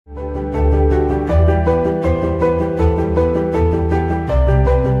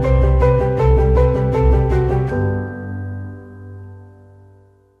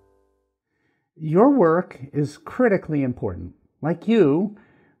work is critically important. Like you,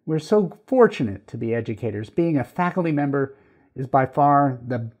 we're so fortunate to be educators. Being a faculty member is by far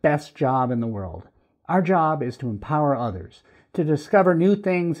the best job in the world. Our job is to empower others, to discover new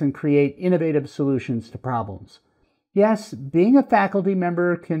things and create innovative solutions to problems. Yes, being a faculty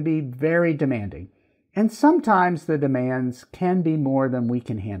member can be very demanding, and sometimes the demands can be more than we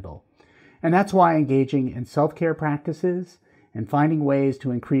can handle. And that's why engaging in self-care practices and finding ways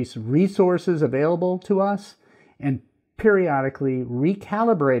to increase resources available to us and periodically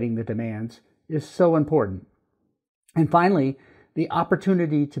recalibrating the demands is so important. And finally, the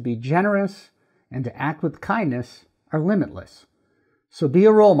opportunity to be generous and to act with kindness are limitless. So be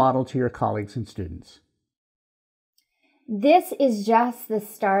a role model to your colleagues and students. This is just the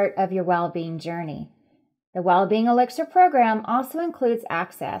start of your well-being journey. The Wellbeing Elixir program also includes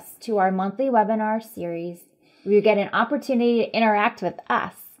access to our monthly webinar series where you get an opportunity to interact with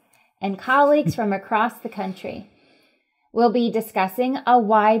us and colleagues from across the country. We'll be discussing a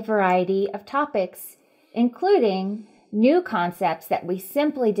wide variety of topics, including new concepts that we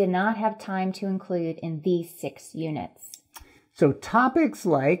simply did not have time to include in these 6 units. So topics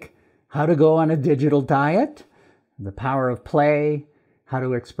like how to go on a digital diet, the power of play, how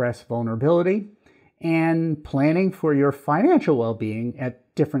to express vulnerability, and planning for your financial well-being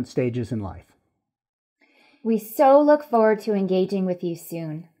at different stages in life. We so look forward to engaging with you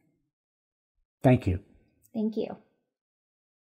soon. Thank you. Thank you.